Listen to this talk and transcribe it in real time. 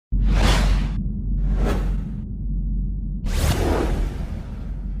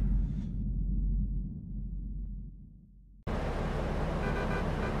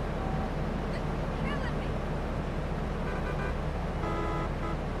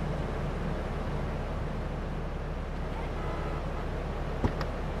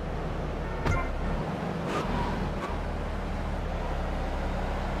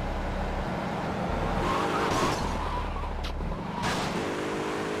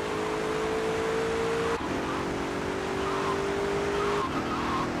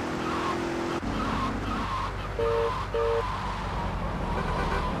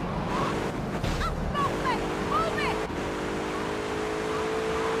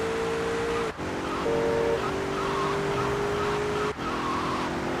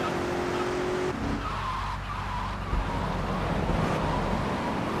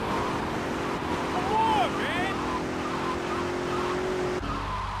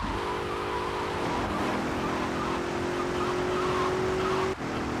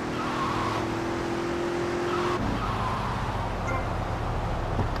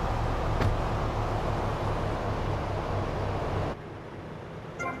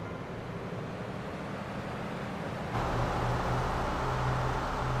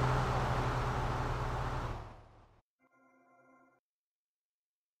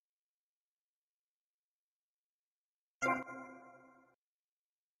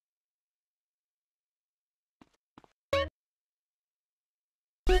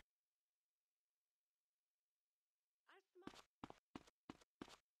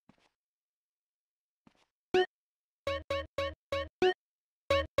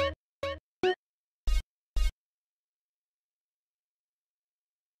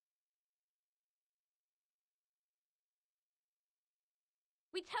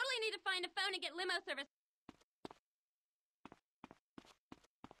We totally need to find a phone and get limo service.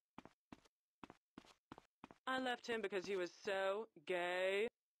 I left him because he was so gay.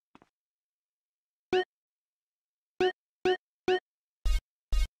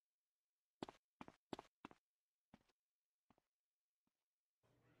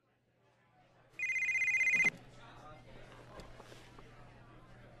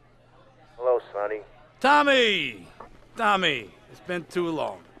 Hello, Sonny. Tommy! Tommy, it's been too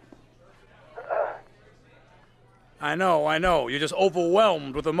long. I know. You're just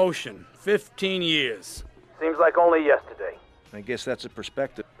overwhelmed with emotion. 15 years. Seems like only yesterday. I guess that's a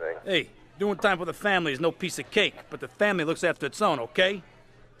perspective thing. Hey, doing time for the family is no piece of cake, but the family looks after its own, okay?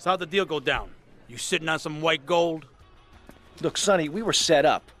 So how'd the deal go down? You sitting on some white gold? Look, Sonny, we were set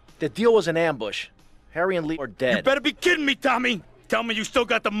up. The deal was an ambush. Harry and Lee are dead. You better be kidding me, Tommy! Tell me you still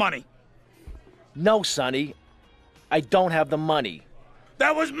got the money. No, Sonny. I don't have the money.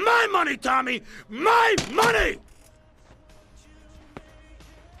 That was my money, Tommy! My money!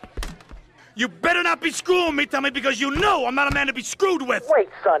 You better not be screwing me, Tommy, because you know I'm not a man to be screwed with! Wait,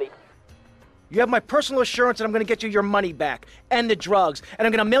 Sonny. You have my personal assurance that I'm gonna get you your money back, and the drugs, and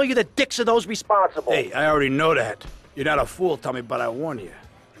I'm gonna mail you the dicks of those responsible. Hey, I already know that. You're not a fool, Tommy, but I warn you,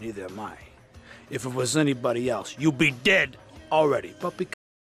 neither am I. If it was anybody else, you'd be dead already. But because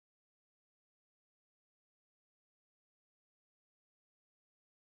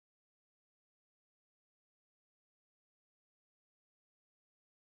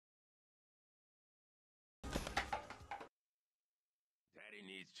Daddy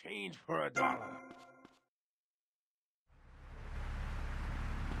needs change for $1.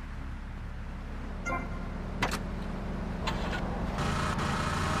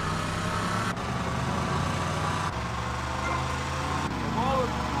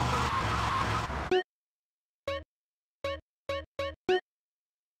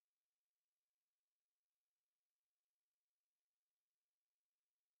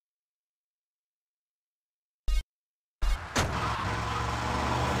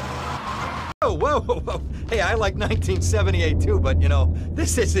 Whoa. Hey, I like 1978 too, but you know,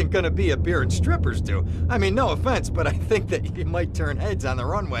 this isn't gonna be a beer and strippers do. I mean, no offense, but I think that you might turn heads on the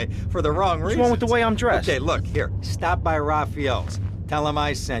runway for the wrong reasons. What's wrong with the way I'm dressed? Okay, look, here. Stop by Raphael's. Tell him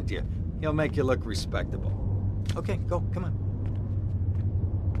I sent you. He'll make you look respectable. Okay, go, come on.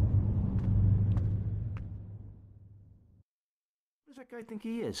 Who does that guy think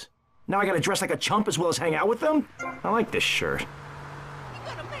he is? Now I gotta dress like a chump as well as hang out with them? I like this shirt. You're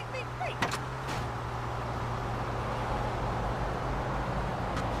gonna make me freak.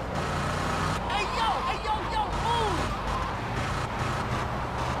 Hey, yo, move!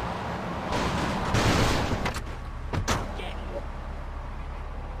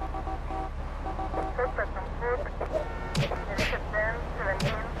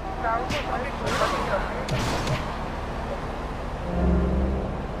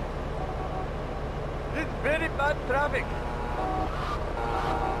 It's very bad traffic.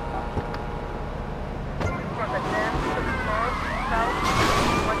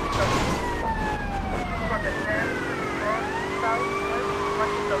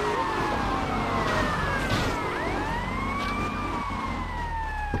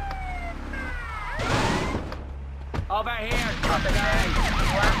 Over here, top guy.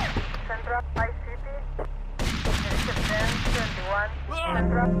 Central ICP. Direction 1021.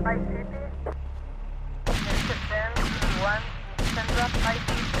 Central ICP. Direction 1021. Central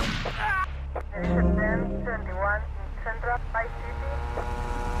ICP. Direction 1021. Central ICP.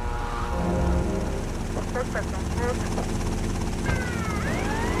 Suspect on foot.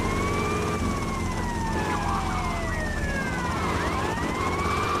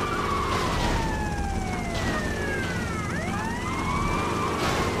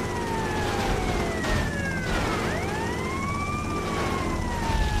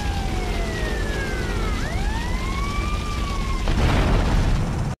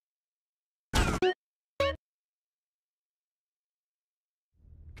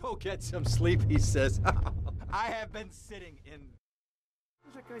 Go get some sleep, he says. I have been sitting in...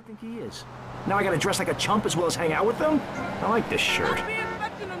 Who does that guy think he is? Now I gotta dress like a chump as well as hang out with them? I like this shirt. Stop being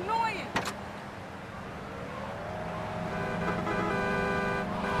such an annoyance!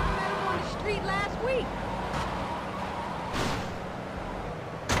 I met him on the street last week.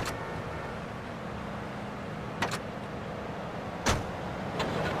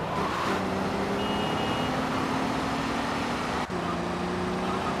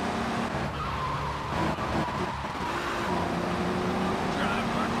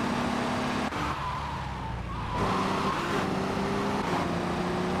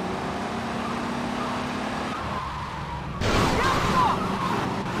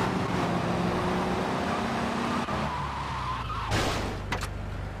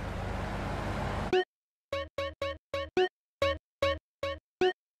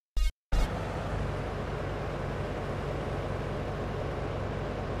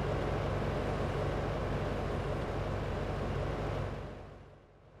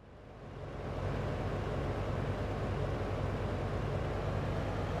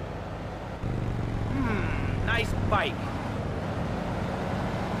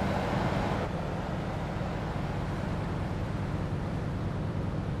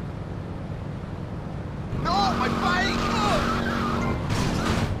 my bike!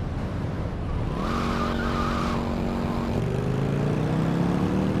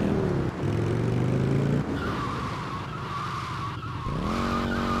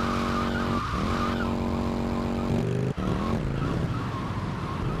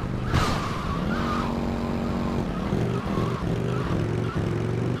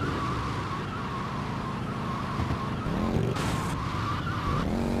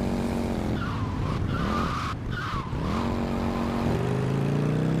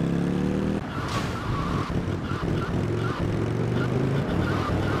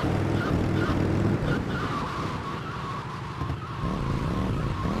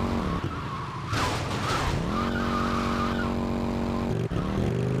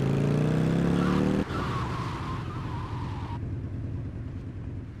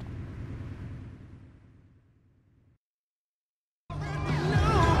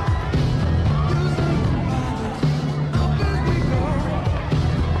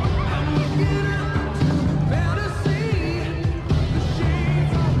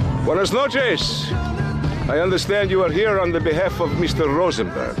 Buenas noches. I understand you are here on the behalf of Mr.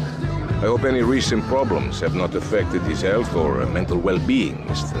 Rosenberg. I hope any recent problems have not affected his health or mental well-being,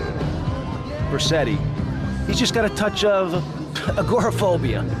 Mr. Vercetti. He's just got a touch of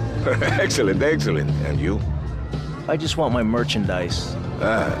agoraphobia. Excellent, excellent. And you? I just want my merchandise.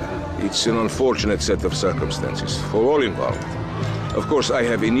 It's an unfortunate set of circumstances for all involved. Of course, I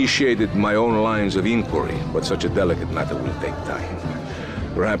have initiated my own lines of inquiry, but such a delicate matter will take time.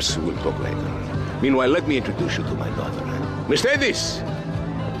 Perhaps we'll talk later. Meanwhile, let me introduce you to my daughter. Mercedes!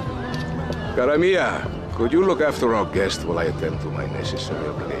 Cara mia, could you look after our guest while I attend to my necessary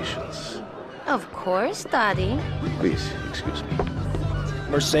obligations? Of course, Daddy. Please, excuse me.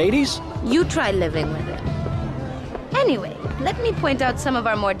 Mercedes? You try living with it. Anyway, let me point out some of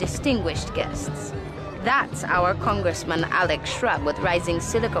our more distinguished guests. That's our Congressman Alex Shrub with Rising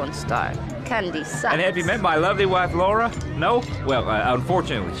Silicon Star, Candy Sachs. And have you met my lovely wife, Laura? No? Well,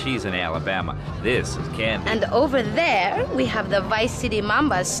 unfortunately, she's in Alabama. This is Candy. And over there, we have the Vice City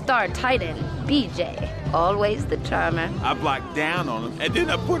Mamba's star titan, BJ. Always the charmer. I blocked down on him, and then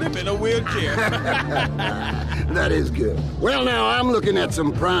I put him in a wheelchair. That is good. Well, now, I'm looking at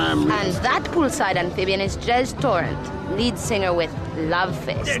some prime... And that poolside amphibian is Jez Torrent, lead singer with Love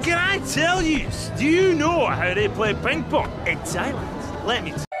Fist. Can I tell you, do you know how they play ping pong in Thailand? Let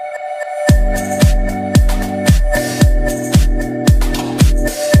me